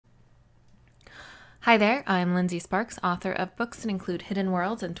Hi there, I'm Lindsey Sparks, author of books that include Hidden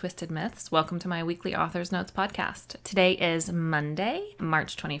Worlds and Twisted Myths. Welcome to my weekly Author's Notes podcast. Today is Monday,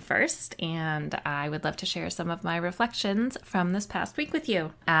 March 21st, and I would love to share some of my reflections from this past week with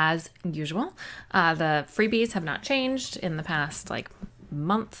you. As usual, the freebies have not changed in the past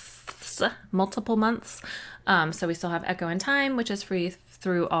multiple months. So we still have Echo in Time, which is free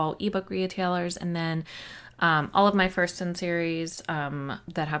through all ebook retailers, and then all of my first in series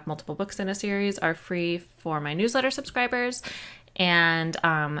that have multiple books in a series are free for my newsletter subscribers. And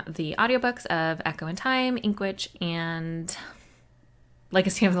the audiobooks of Echo in Time, Inkwitch, and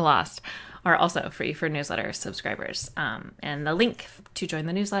Legacy of the Lost are also free for newsletter subscribers. And the link to join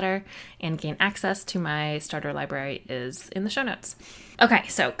the newsletter and gain access to my starter library is in the show notes. Okay,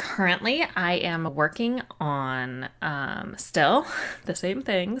 so currently I am working on still the same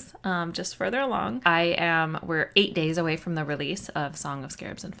things, just further along. We're 8 days away from the release of Song of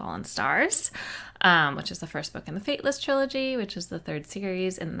Scarabs and Fallen Stars, which is the first book in the Fateless trilogy, which is the third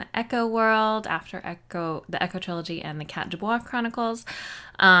series in the Echo world after the Echo trilogy and the Cat Dubois Chronicles.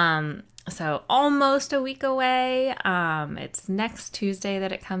 So almost a week away. It's next Tuesday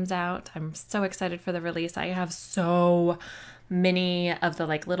that it comes out. I'm so excited for the release. I have so many of the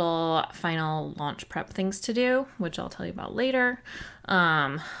little final launch prep things to do, which I'll tell you about later.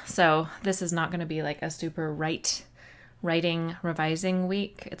 So this is not going to be like a super writing, revising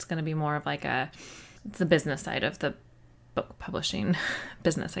week. It's going to be more of it's the business side of the book publishing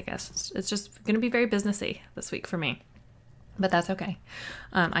business, I guess. It's just going to be very businessy this week for me. But that's okay.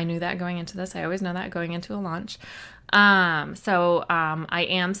 I knew that going into this. I always know that going into a launch. So I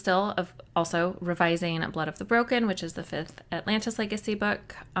am still also revising Blood of the Broken, which is the 5th Atlantis Legacy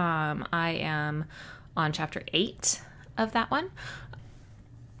book. I am on chapter 8 of that one.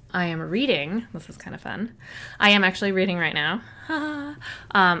 I am reading. This is kind of fun. I am actually reading right now.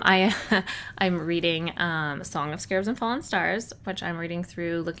 I'm reading Song of Scarabs and Fallen Stars, which I'm reading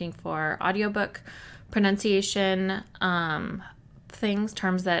through looking for audiobook pronunciation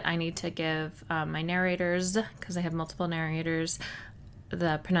terms that I need to give my narrators, because I have multiple narrators,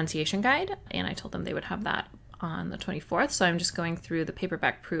 the pronunciation guide, and I told them they would have that on the 24th. So I'm just going through the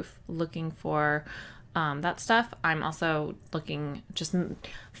paperback proof looking for that stuff. I'm also looking, just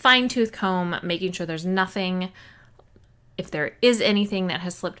fine-tooth comb, making sure there's nothing, if there is anything that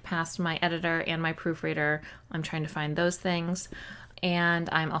has slipped past my editor and my proofreader, I'm trying to find those things. And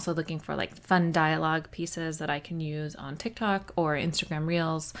I'm also looking for fun dialogue pieces that I can use on TikTok or Instagram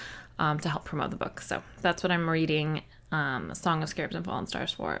Reels to help promote the book. So that's what I'm reading Song of Scarabs and Fallen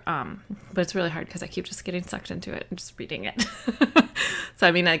Stars for. But it's really hard because I keep just getting sucked into it and just reading it. So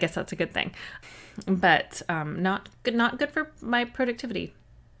I mean, I guess that's a good thing, but not good for my productivity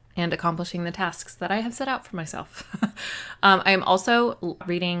and accomplishing the tasks that I have set out for myself. I am also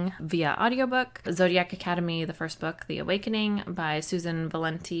reading via audiobook Zodiac Academy, the first book, The Awakening, by Susanne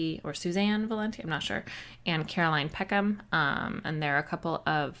Valenti, I'm not sure, and Caroline Peckham. And there are a couple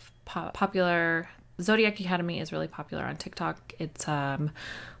of popular. Zodiac Academy is really popular on TikTok. It's right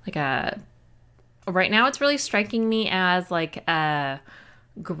now it's really striking me as a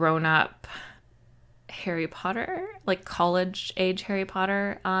grown-up Harry Potter, college age Harry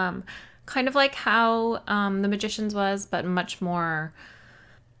Potter, kind of like how The Magicians was, but much more.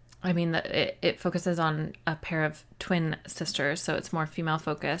 I mean, it focuses on a pair of twin sisters, so it's more female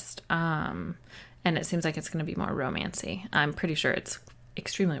focused, and it seems like it's going to be more romancy. I'm pretty sure it's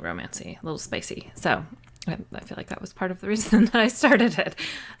extremely romancy, a little spicy. So I feel like that was part of the reason that I started it.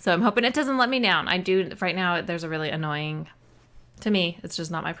 So I'm hoping it doesn't let me down. I do right now. There's a really annoying. To me, it's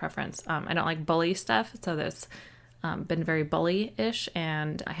just not my preference. I don't like bully stuff, so there's been very bully-ish,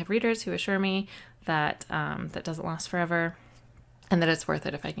 and I have readers who assure me that that doesn't last forever and that it's worth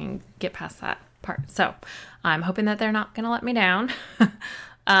it if I can get past that part. So I'm hoping that they're not going to let me down.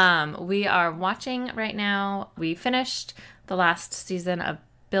 We are watching right now. We finished the last season of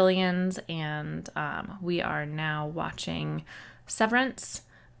Billions, and we are now watching Severence,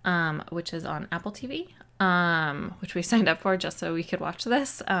 which is on Apple TV. Which we signed up for just so we could watch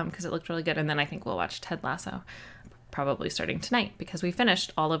this, because it looked really good. And then I think we'll watch Ted Lasso, probably starting tonight, because we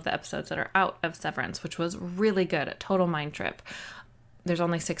finished all of the episodes that are out of Severance, which was really good. A total mind trip. There's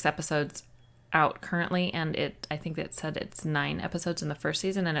only 6 episodes out currently, and I think it said it's 9 episodes in the first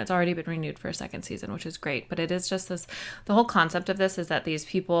season, and it's already been renewed for a second season, which is great. But it is just the whole concept of this is that these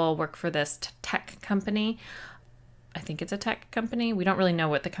people work for this tech company. I think it's a tech company. We don't really know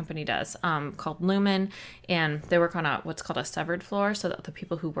what the company does, called Lumen, and they work on what's called a severed floor, so that the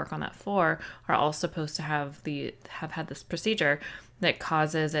people who work on that floor are all supposed to have had this procedure that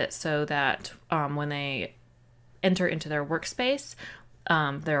causes it so that when they enter into their workspace,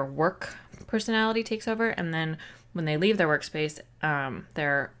 their work personality takes over, and then when they leave their workspace,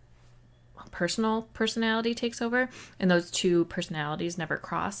 their personal personality takes over, and those two personalities never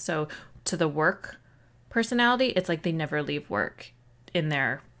cross. So to the work personality, it's like they never leave work in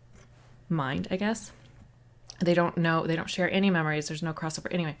their mind, I guess. They don't share any memories. There's no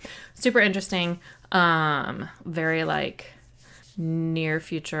crossover. Anyway, super interesting. Very like near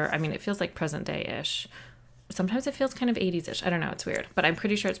future. I mean, it feels like present day-ish. Sometimes it feels kind of 80s-ish. I don't know. It's weird, but I'm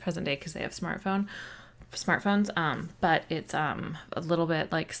pretty sure it's present day because they have smartphones. But it's a little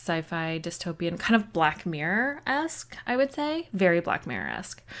bit like sci-fi dystopian, kind of Black Mirror-esque, I would say. Very Black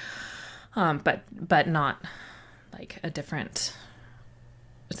Mirror-esque. But not like a different.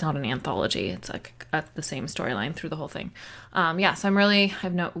 It's not an anthology. It's like the same storyline through the whole thing. So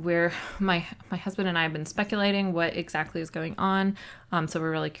my husband and I have been speculating what exactly is going on. So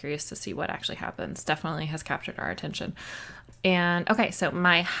we're really curious to see what actually happens. Definitely has captured our attention. And okay, so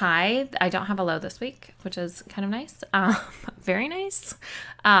my high, I don't have a low this week, which is kind of nice. Very nice.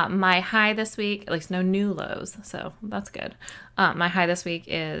 My high this week, at least no new lows, so that's good. My high this week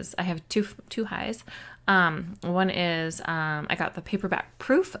is, I have two highs. One is, I got the paperback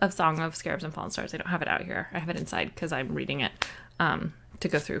proof of Song of Scarabs and Fallen Stars. I don't have it out here. I have it inside because I'm reading it, to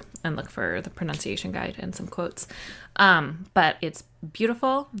go through and look for the pronunciation guide and some quotes. But it's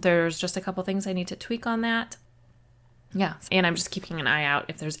beautiful. There's just a couple things I need to tweak on that. Yeah. And I'm just keeping an eye out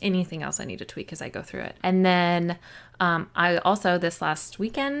if there's anything else I need to tweak as I go through it. And then I also, this last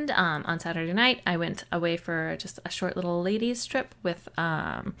weekend, on Saturday night, I went away for just a short little ladies trip with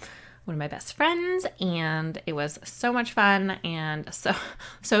one of my best friends, and it was so much fun and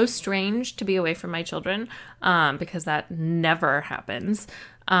so strange to be away from my children, because that never happens.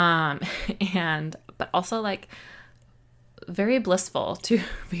 But also like very blissful to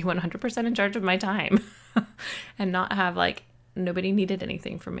be 100% in charge of my time and not have like nobody needed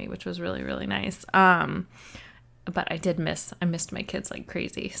anything from me, which was really, really nice. But I missed my kids like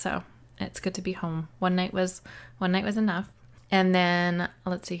crazy. So it's good to be home. One night was enough. And then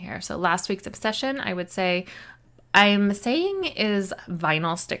let's see here. So last week's obsession, I would say I'm saying is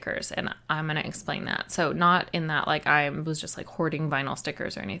vinyl stickers, and I'm going to explain that. So not in that like I was just like hoarding vinyl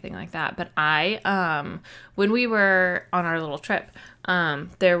stickers or anything like that, but when we were on our little trip,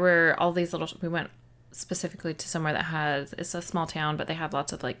 there were all these we went specifically to somewhere that it's a small town, but they have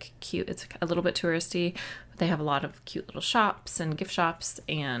lots of like cute, it's a little bit touristy, but they have a lot of cute little shops and gift shops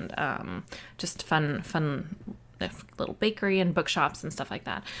and just fun little bakery and bookshops and stuff like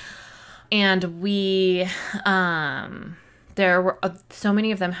that. And we, there were so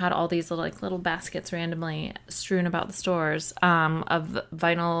many of them had all these little baskets randomly strewn about the stores, of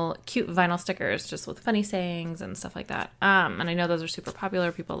cute vinyl stickers, just with funny sayings and stuff like that. And I know those are super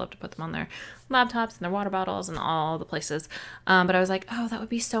popular. People love to put them on their laptops and their water bottles and all the places. But I was like, oh, that would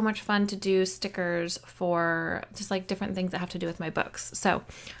be so much fun to do stickers for just like different things that have to do with my books. So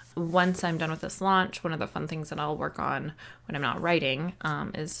once I'm done with this launch, one of the fun things that I'll work on when I'm not writing,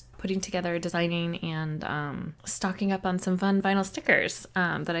 is putting together, designing, and stocking up on some fun vinyl stickers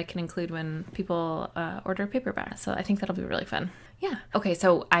that I can include when people order paperback. So I think that'll be really fun. Yeah. Okay,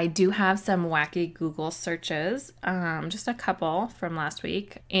 so I do have some wacky Google searches, just a couple from last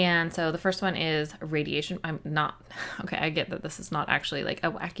week. And so the first one is radiation. I get that this is not actually like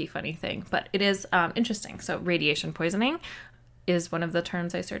a wacky funny thing, but it is interesting. So radiation poisoning is one of the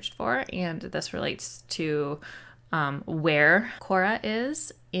terms I searched for, and this relates to where Cora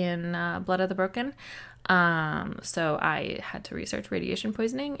is in Blood of the Broken. So I had to research radiation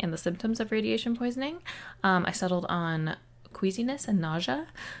poisoning and the symptoms of radiation poisoning. I settled on queasiness and nausea,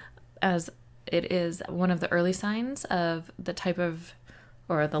 as it is one of the early signs of the type of,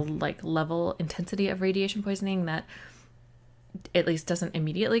 or the like level intensity of radiation poisoning that at least doesn't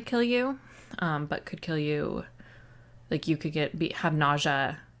immediately kill you, but could kill you. Like you could have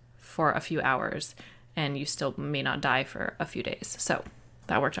nausea for a few hours and you still may not die for a few days. So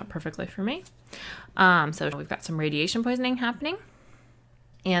that worked out perfectly for me. So we've got some radiation poisoning happening.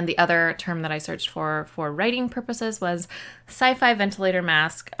 And the other term that I searched for writing purposes was sci-fi ventilator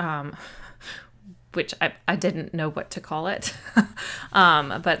mask, which I didn't know what to call it.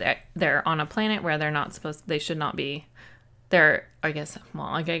 But they're on a planet where they should not be.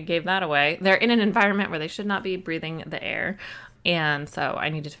 I gave that away. They're in an environment where they should not be breathing the air. And so I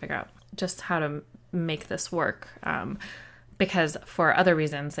needed to figure out just how to make this work. Because for other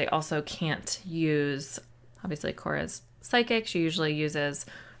reasons, they also can't use, obviously Cora's psychic. She usually uses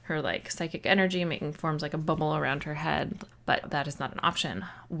her like psychic energy, forms like a bubble around her head. But that is not an option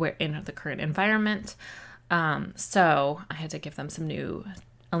in the current environment. So I had to give them some new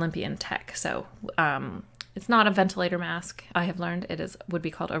Olympian tech. So, it's not a ventilator mask, I have learned. Would be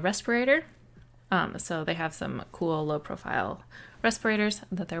called a respirator. So they have some cool low profile respirators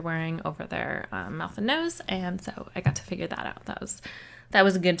that they're wearing over their mouth and nose. And so I got to figure that out. That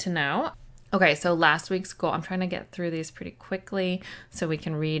was good to know. Okay, so last week's goal, I'm trying to get through these pretty quickly so we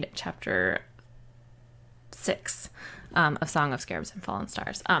can read chapter 6 of Song of Scarabs and Fallen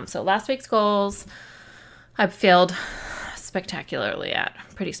Stars. So last week's goals, I've failed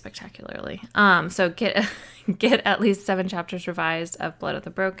pretty spectacularly. So get at least 7 chapters revised of Blood of the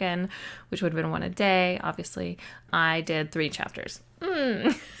Broken, which would have been 1 a day. Obviously, I did 3 chapters.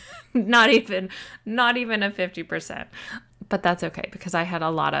 Not even a 50%. But that's okay because I had a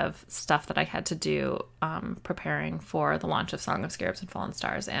lot of stuff that I had to do preparing for the launch of Song of Scarabs and Fallen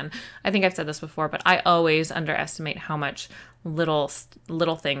Stars. And I think I've said this before, but I always underestimate how much little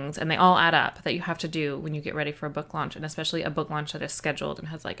things, and they all add up, that you have to do when you get ready for a book launch, and especially a book launch that is scheduled and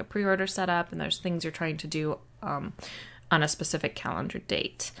has like a pre-order set up, and there's things you're trying to do on a specific calendar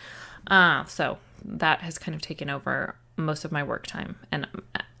date. So that has kind of taken over most of my work time. And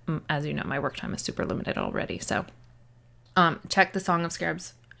as you know, my work time is super limited already. So check the Song of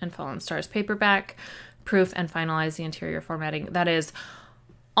Scarabs and Fallen Stars paperback, proof and finalize the interior formatting. That is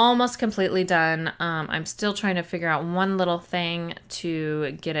almost completely done. I'm still trying to figure out one little thing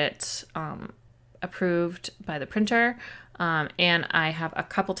to get it approved by the printer. And I have a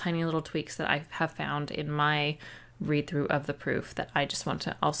couple tiny little tweaks that I have found in my read through of the proof that I just want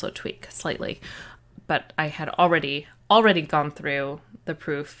to also tweak slightly. But I had already gone through the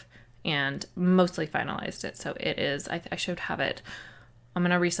proof and mostly finalized it. So it is, I should have it. I'm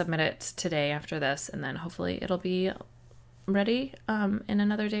going to resubmit it today after this, and then hopefully it'll be ready in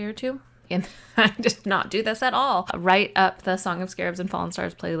another day or 2. And I did not do this at all. Write up the Song of Scarabs and Fallen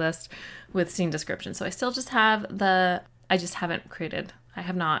Stars playlist with scene description. So I still just have I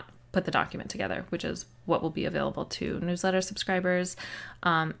have not put the document together, which is what will be available to newsletter subscribers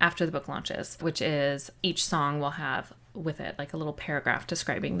after the book launches, which is each song will have with it like a little paragraph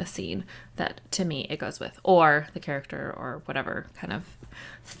describing the scene that to me it goes with, or the character, or whatever kind of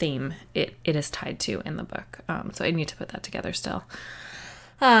theme it is tied to in the book. So I need to put that together still.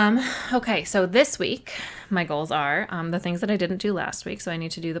 Okay, so this week my goals are the things that I didn't do last week. So I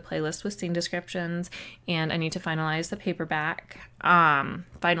need to do the playlist with scene descriptions, and I need to finalize the paperback.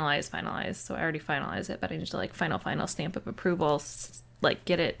 Finalize. So I already finalized it, but I need to like final stamp of approval, like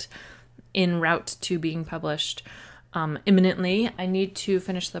get it en route to being published imminently. I need to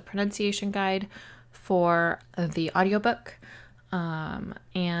finish the pronunciation guide for the audiobook.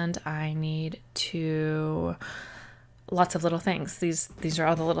 And I need to lots of little things. These are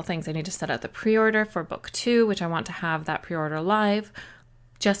all the little things. I need to set up the pre-order for book 2, which I want to have that pre-order live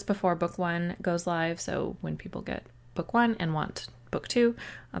just before book 1 goes live. So when people get book 1 and want book 2,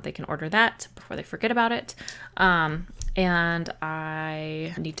 they can order that before they forget about it. And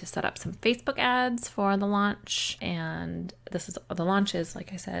I need to set up some Facebook ads for the launch. And the launch is,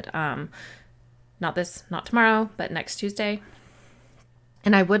 like I said, not tomorrow, but next Tuesday.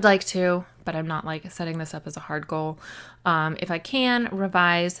 And I would like to, but I'm not like setting this up as a hard goal. If I can,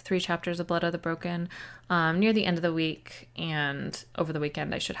 revise 3 chapters of Blood of the Broken near the end of the week, and over the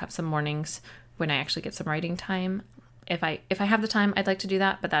weekend I should have some mornings when I actually get some writing time. If I have the time, I'd like to do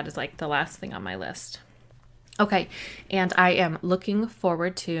that, but that is like the last thing on my list. Okay, and I am looking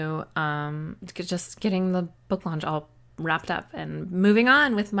forward to just getting the book launch all wrapped up and moving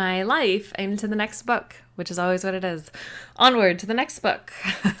on with my life into the next book, which is always what it is. Onward to the next book.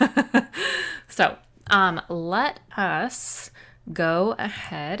 So let us go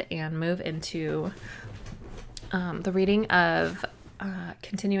ahead and move into the reading of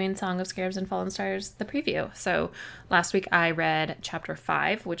continuing Song of Scarabs and Fallen Stars, the preview. So last week I read chapter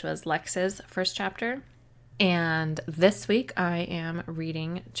 5, which was Lex's first chapter. And this week I am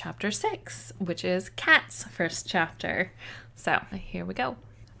reading chapter 6, which is Kat's first chapter. So here we go.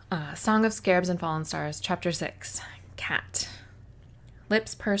 Song of Scarabs and Fallen Stars, chapter 6, Kat.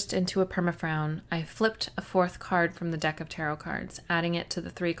 Lips pursed into a permafrown, I flipped a 4th card from the deck of tarot cards, adding it to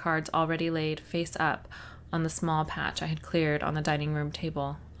the 3 cards already laid face up on the small patch I had cleared on the dining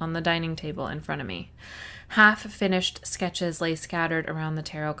table in front of me. Half-finished sketches lay scattered around the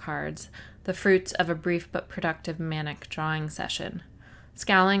tarot cards, the fruits of a brief but productive manic drawing session.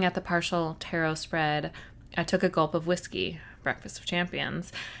 Scowling at the partial tarot spread, I took a gulp of whiskey, breakfast of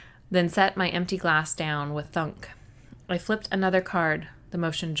champions, then set my empty glass down with thunk. I flipped another card, the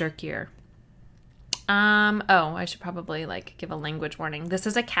motion jerkier. I should probably give a language warning. This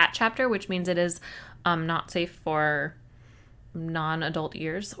is a cat chapter, which means it is not safe for non-adult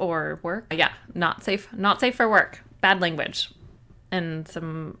ears or work. Yeah, not safe for work. Bad language. And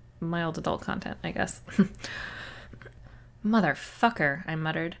some mild adult content, I guess. Motherfucker, I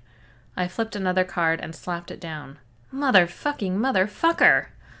muttered. I flipped another card and slapped it down. Motherfucker!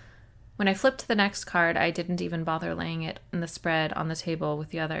 When I flipped the next card, I didn't even bother laying it in the spread on the table with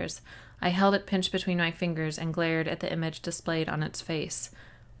the others. I held it pinched between my fingers and glared at the image displayed on its face.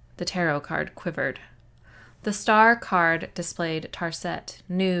 The tarot card quivered. The star card displayed Tarset,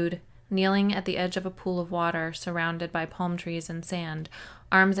 nude, kneeling at the edge of a pool of water surrounded by palm trees and sand,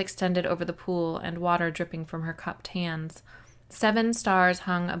 arms extended over the pool and water dripping from her cupped hands. 7 stars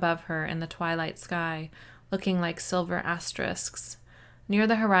hung above her in the twilight sky, looking like silver asterisks. Near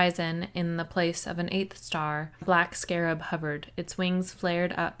the horizon, in the place of an 8th star, a black scarab hovered, its wings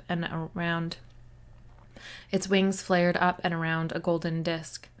flared up and around a golden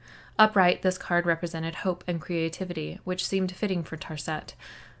disk. Upright, this card represented hope and creativity, which seemed fitting for Tarset.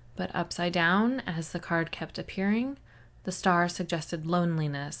 But upside down, as the card kept appearing, the star suggested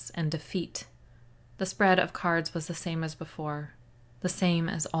loneliness and defeat. The spread of cards was the same as before, the same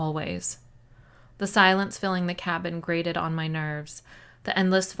as always. The silence filling the cabin grated on my nerves. The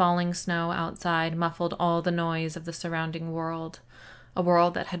endless falling snow outside muffled all the noise of the surrounding world, a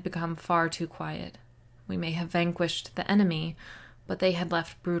world that had become far too quiet. We may have vanquished the enemy, but they had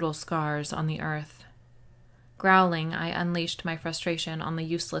left brutal scars on the earth. Growling, I unleashed my frustration on the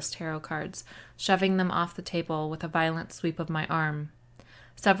useless tarot cards, shoving them off the table with a violent sweep of my arm.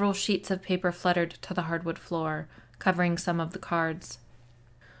 Several sheets of paper fluttered to the hardwood floor, covering some of the cards.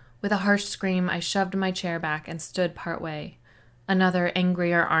 With a harsh scream, I shoved my chair back and stood part way. Another,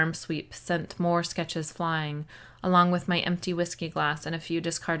 angrier arm sweep sent more sketches flying, along with my empty whiskey glass and a few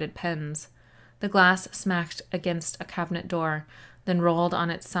discarded pens. The glass smacked against a cabinet door, then rolled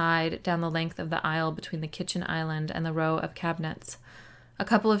on its side down the length of the aisle between the kitchen island and the row of cabinets. A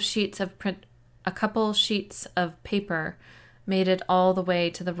couple sheets of paper made it all the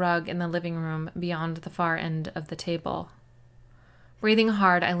way to the rug in the living room beyond the far end of the table. Breathing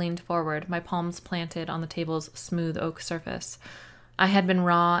hard, I leaned forward, my palms planted on the table's smooth oak surface. I had been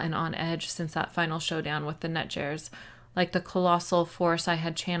raw and on edge since that final showdown with the netjars. Like the colossal force I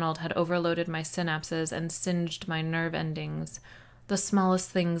had channeled had overloaded my synapses and singed my nerve endings. The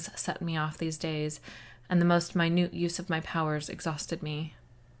smallest things set me off these days, and the most minute use of my powers exhausted me.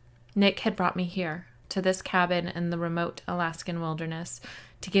 Nick had brought me here, to this cabin in the remote Alaskan wilderness,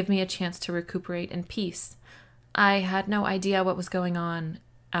 to give me a chance to recuperate in peace. I had no idea what was going on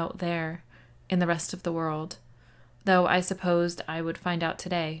out there in the rest of the world, though I supposed I would find out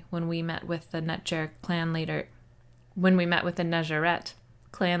today when we met with the Netjar clan leader. When we met with the Nejaret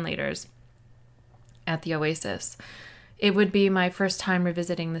clan leaders at the oasis. It would be my first time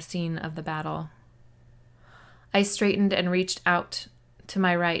revisiting the scene of the battle. I straightened and reached out to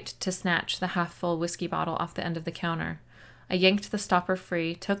my right to snatch the half-full whiskey bottle off the end of the counter. I yanked the stopper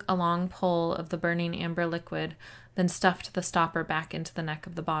free, took a long pull of the burning amber liquid, then stuffed the stopper back into the neck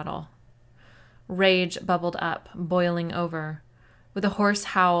of the bottle. Rage bubbled up, boiling over. With a hoarse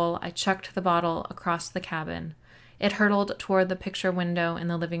howl, I chucked the bottle across the cabin. It hurtled toward the picture window in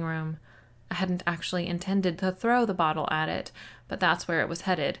the living room. I hadn't actually intended to throw the bottle at it, but that's where it was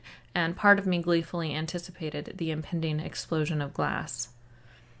headed, and part of me gleefully anticipated the impending explosion of glass.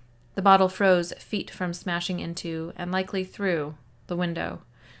 The bottle froze feet from smashing into, and likely through, the window.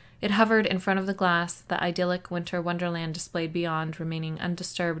 It hovered in front of the glass, the idyllic winter wonderland displayed beyond remaining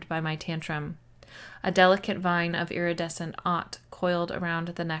undisturbed by my tantrum. A delicate vine of iridescent aught coiled around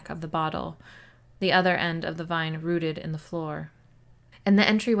the neck of the bottle, the other end of the vine rooted in the floor. In the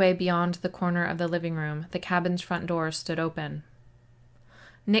entryway beyond the corner of the living room, the cabin's front door stood open.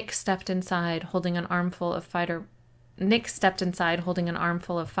 Nick stepped inside, holding an armful of firewood,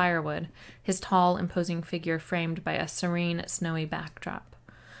 his tall, imposing figure framed by a serene, snowy backdrop.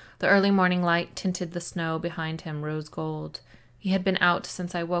 The early morning light tinted the snow behind him rose gold. He had been out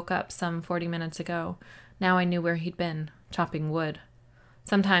since I woke up some 40 minutes ago. Now I knew where he'd been, chopping wood.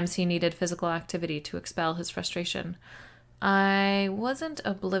 Sometimes he needed physical activity to expel his frustration. I wasn't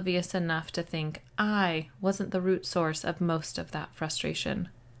oblivious enough to think I wasn't the root source of most of that frustration.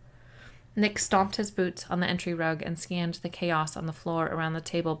 Nick stomped his boots on the entry rug and scanned the chaos on the floor around the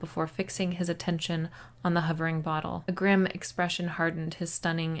table before fixing his attention on the hovering bottle. A grim expression hardened his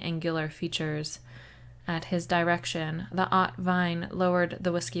stunning, angular features. At his direction, the aught vine lowered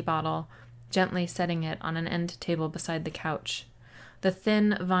the whiskey bottle, gently setting it on an end table beside the couch. The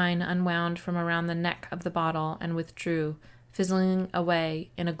thin vine unwound from around the neck of the bottle and withdrew, fizzling away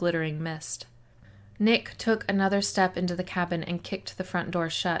in a glittering mist. Nick took another step into the cabin and kicked the front door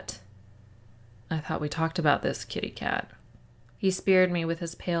shut. "I thought we talked about this, kitty cat." He speared me with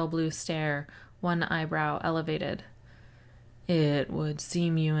his pale blue stare, one eyebrow elevated. "It would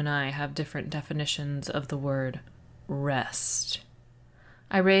seem you and I have different definitions of the word rest."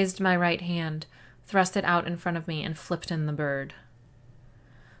 I raised my right hand, thrust it out in front of me, and flipped in the bird.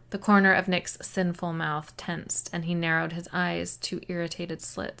 The corner of Nick's sinful mouth tensed, and he narrowed his eyes to irritated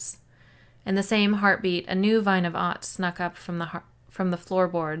slits. In the same heartbeat, a new vine of aught snuck up from the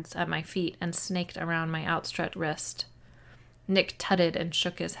floorboards at my feet and snaked around my outstretched wrist. Nick tutted and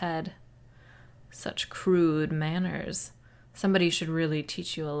shook his head. Such crude manners. Somebody should really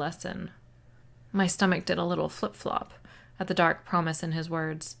teach you a lesson. My stomach did a little flip-flop at the dark promise in his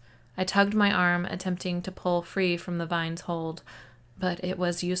words. I tugged my arm, attempting to pull free from the vine's hold, but it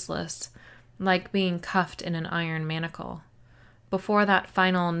was useless, like being cuffed in an iron manacle. Before that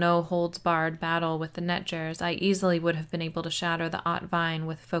final no-holds-barred battle with the netjars, I easily would have been able to shatter the aught vine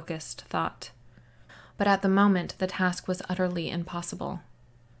with focused thought. But at the moment, the task was utterly impossible.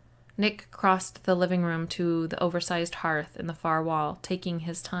 Nick crossed the living room to the oversized hearth in the far wall, taking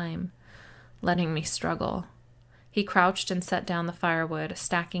his time, letting me struggle. He crouched and set down the firewood,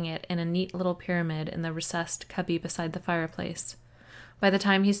 stacking it in a neat little pyramid in the recessed cubby beside the fireplace. By the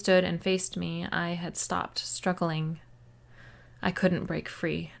time he stood and faced me, I had stopped struggling. I couldn't break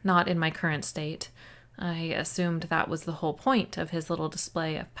free, not in my current state. I assumed that was the whole point of his little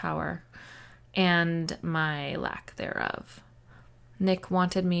display of power, and my lack thereof. Nick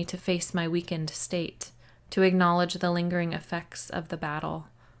wanted me to face my weakened state, to acknowledge the lingering effects of the battle.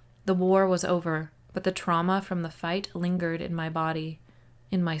 The war was over, but the trauma from the fight lingered in my body,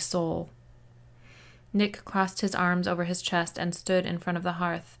 in my soul. Nick crossed his arms over his chest and stood in front of the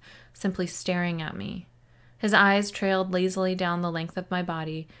hearth, simply staring at me. His eyes trailed lazily down the length of my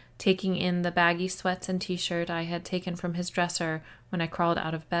body, taking in the baggy sweats and t-shirt I had taken from his dresser when I crawled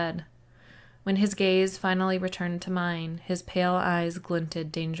out of bed. When his gaze finally returned to mine, his pale eyes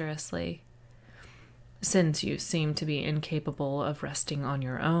glinted dangerously. "Since you seem to be incapable of resting on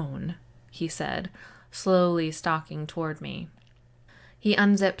your own," he said, slowly stalking toward me. He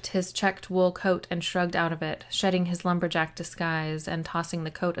unzipped his checked wool coat and shrugged out of it, shedding his lumberjack disguise and tossing the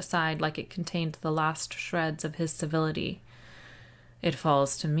coat aside like it contained the last shreds of his civility. "It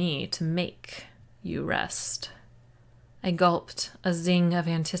falls to me to make you rest." I gulped, a zing of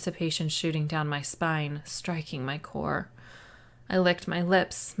anticipation shooting down my spine, striking my core. I licked my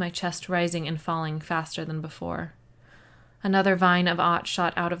lips, my chest rising and falling faster than before. Another vine of aught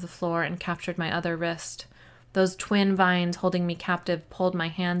shot out of the floor and captured my other wrist. Those twin vines holding me captive pulled my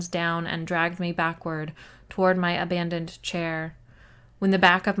hands down and dragged me backward toward my abandoned chair. When the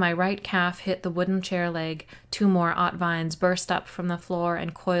back of my right calf hit the wooden chair leg, 2 more aught vines burst up from the floor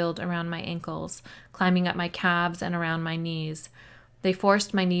and coiled around my ankles, climbing up my calves and around my knees. They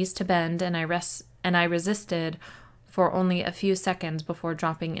forced my knees to bend, and I resisted for only a few seconds before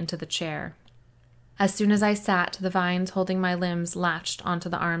dropping into the chair. As soon as I sat, the vines holding my limbs latched onto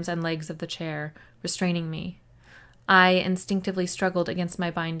the arms and legs of the chair, restraining me. I instinctively struggled against my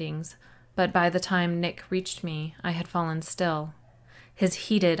bindings, but by the time Nick reached me, I had fallen still. His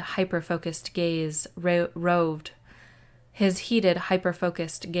heated, hyper-focused gaze roved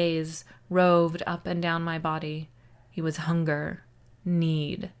up and down my body. He was hunger,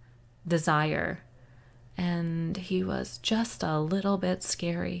 need, desire, and he was just a little bit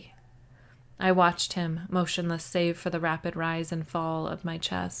scary. I watched him, motionless save for the rapid rise and fall of my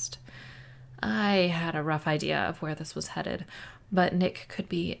chest. I had a rough idea of where this was headed, but Nick could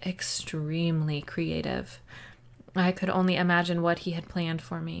be extremely creative. I could only imagine what he had planned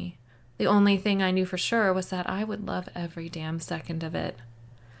for me. The only thing I knew for sure was that I would love every damn second of it.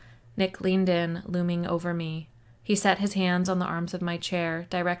 Nick leaned in, looming over me. He set his hands on the arms of my chair,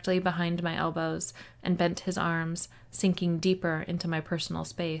 directly behind my elbows, and bent his arms, sinking deeper into my personal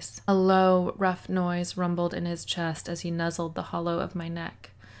space. A low, rough noise rumbled in his chest as he nuzzled the hollow of my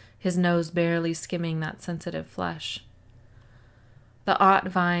neck, his nose barely skimming that sensitive flesh. The aught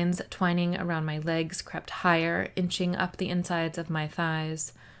vines twining around my legs crept higher, inching up the insides of my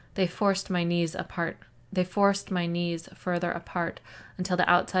thighs. They forced my knees further apart until the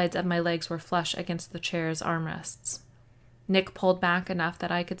outsides of my legs were flush against the chair's armrests. Nick pulled back enough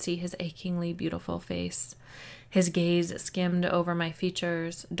that I could see his achingly beautiful face. His gaze skimmed over my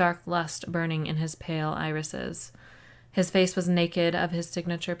features, dark lust burning in his pale irises. His face was naked of his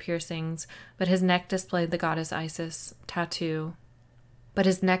signature piercings, but his neck displayed the goddess Isis tattooed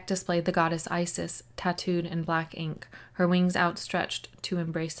in black ink, her wings outstretched to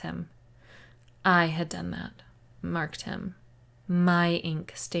embrace him. I had done that, marked him. My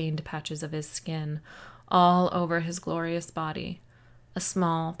ink stained patches of his skin, all over his glorious body. A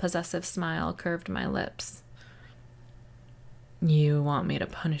small, possessive smile curved my lips. "You want me to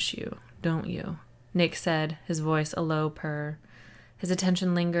punish you, don't you?" Nick said, his voice a low purr. His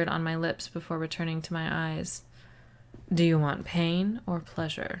attention lingered on my lips before returning to my eyes. Do you want pain or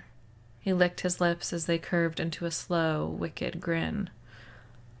pleasure? He licked his lips as they curved into a slow, wicked grin.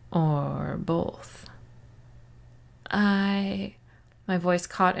 Or both. My voice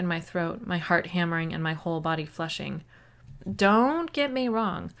caught in my throat, my heart hammering and my whole body flushing. Don't get me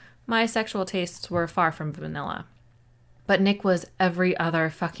wrong. My sexual tastes were far from vanilla. But Nick was every other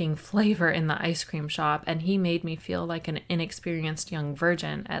fucking flavor in the ice cream shop, and he made me feel like an inexperienced young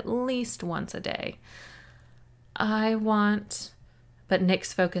virgin at least once a day. But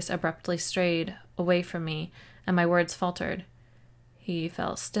Nick's focus abruptly strayed away from me, and my words faltered. He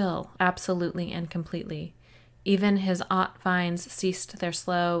fell still, absolutely and completely. Even his aught vines ceased their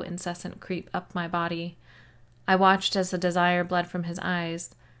slow, incessant creep up my body. I watched as the desire bled from his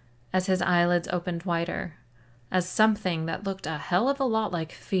eyes, as his eyelids opened wider, as something that looked a hell of a lot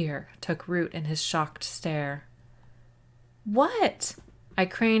like fear took root in his shocked stare. What? I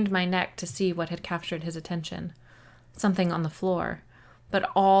craned my neck to see what had captured his attention. Something on the floor. But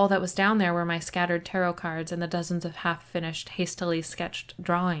all that was down there were my scattered tarot cards and the dozens of half-finished, hastily sketched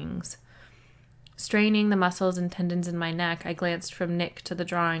drawings. Straining the muscles and tendons in my neck, I glanced from Nick to the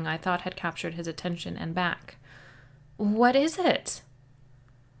drawing I thought had captured his attention and back. What is it?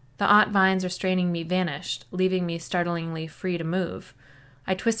 The aught vines restraining me vanished, leaving me startlingly free to move.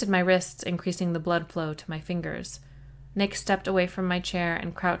 I twisted my wrists, increasing the blood flow to my fingers. Nick stepped away from my chair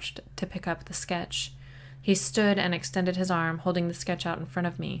and crouched to pick up the sketch. He stood and extended his arm, holding the sketch out in front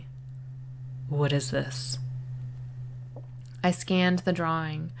of me. What is this? I scanned the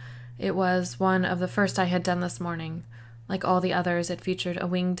drawing. It was one of the first I had done this morning. Like all the others, it featured a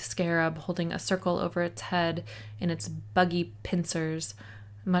winged scarab holding a circle over its head in its buggy pincers,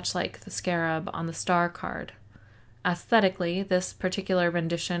 much like the scarab on the star card. Aesthetically, this particular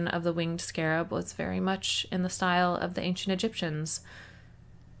rendition of the winged scarab was very much in the style of the ancient Egyptians.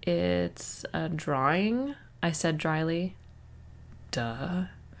 It's a drawing, I said dryly. Duh.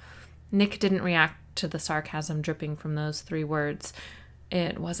 Nick didn't react to the sarcasm dripping from those 3 words.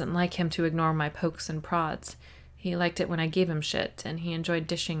 It wasn't like him to ignore my pokes and prods. He liked it when I gave him shit, and he enjoyed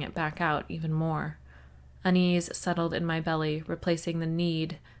dishing it back out even more. Unease settled in my belly, replacing the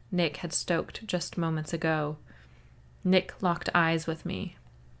need Nick had stoked just moments ago. Nick locked eyes with me.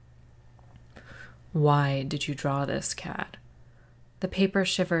 Why did you draw this, cat? The paper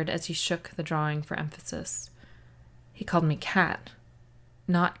shivered as he shook the drawing for emphasis. He called me cat.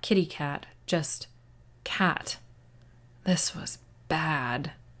 Not kitty cat, just cat. This was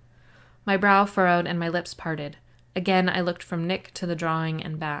bad. My brow furrowed and my lips parted. Again, I looked from Nick to the drawing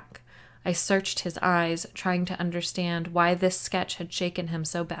and back. I searched his eyes, trying to understand why this sketch had shaken him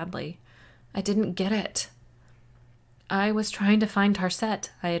so badly. I didn't get it. I was trying to find Tarset,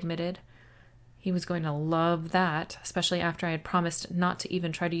 I admitted. He was going to love that, especially after I had promised not to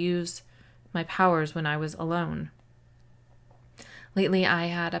even try to use my powers when I was alone. Lately, I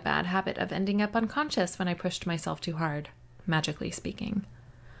had a bad habit of ending up unconscious when I pushed myself too hard, magically speaking.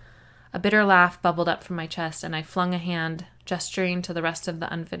 A bitter laugh bubbled up from my chest, and I flung a hand, gesturing to the rest of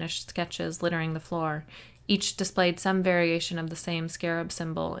the unfinished sketches littering the floor. Each displayed some variation of the same scarab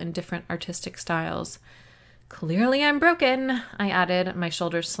symbol in different artistic styles. Clearly I'm broken, I added, my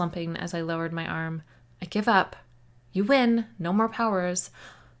shoulders slumping as I lowered my arm. I give up. You win. No more powers.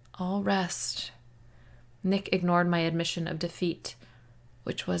 I'll rest. Nick ignored my admission of defeat,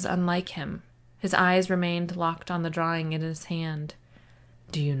 which was unlike him. His eyes remained locked on the drawing in his hand.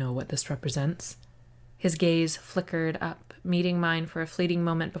 Do you know what this represents? His gaze flickered up, meeting mine for a fleeting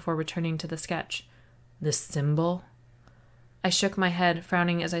moment before returning to the sketch. This symbol? I shook my head,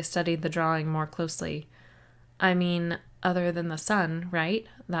 frowning as I studied the drawing more closely. I mean, other than the sun, right?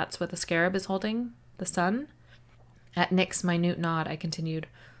 That's what the scarab is holding? The sun? At Nick's minute nod, I continued.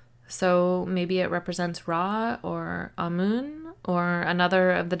 So maybe it represents Ra or Amun or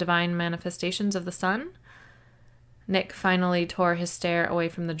another of the divine manifestations of the sun? Nick finally tore his stare away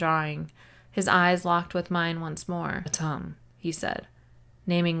from the drawing. His eyes locked with mine once more. Tum, he said,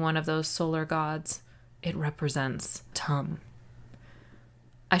 naming one of those solar gods. It represents Tum.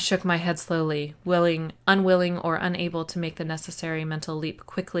 I shook my head slowly, unwilling or unable to make the necessary mental leap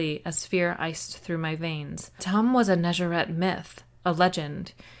quickly as fear iced through my veins. Tum was a Nezharet myth, a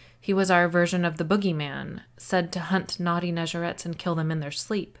legend. He was our version of the boogeyman, said to hunt naughty Nezharets and kill them in their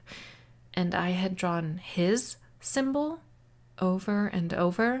sleep. And I had drawn his symbol over and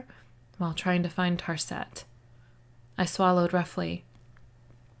over while trying to find Tarset. I swallowed roughly.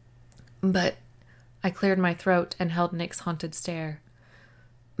 But I cleared my throat and held Nick's haunted stare.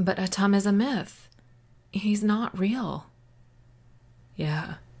 But Atum is a myth. He's not real.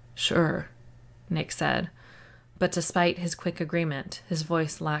 Yeah, sure, Nick said. But despite his quick agreement, his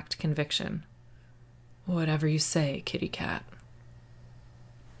voice lacked conviction. Whatever you say, kitty cat.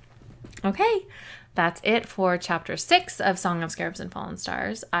 Okay, that's it for chapter 6 of Song of Scarabs and Fallen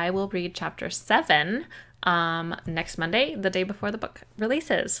Stars. I will read chapter 7 next Monday, the day before the book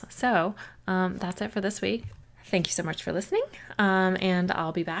releases. So that's it for this week. Thank you so much for listening, and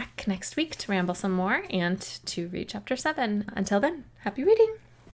I'll be back next week to ramble some more and to read chapter 7. Until then, happy reading!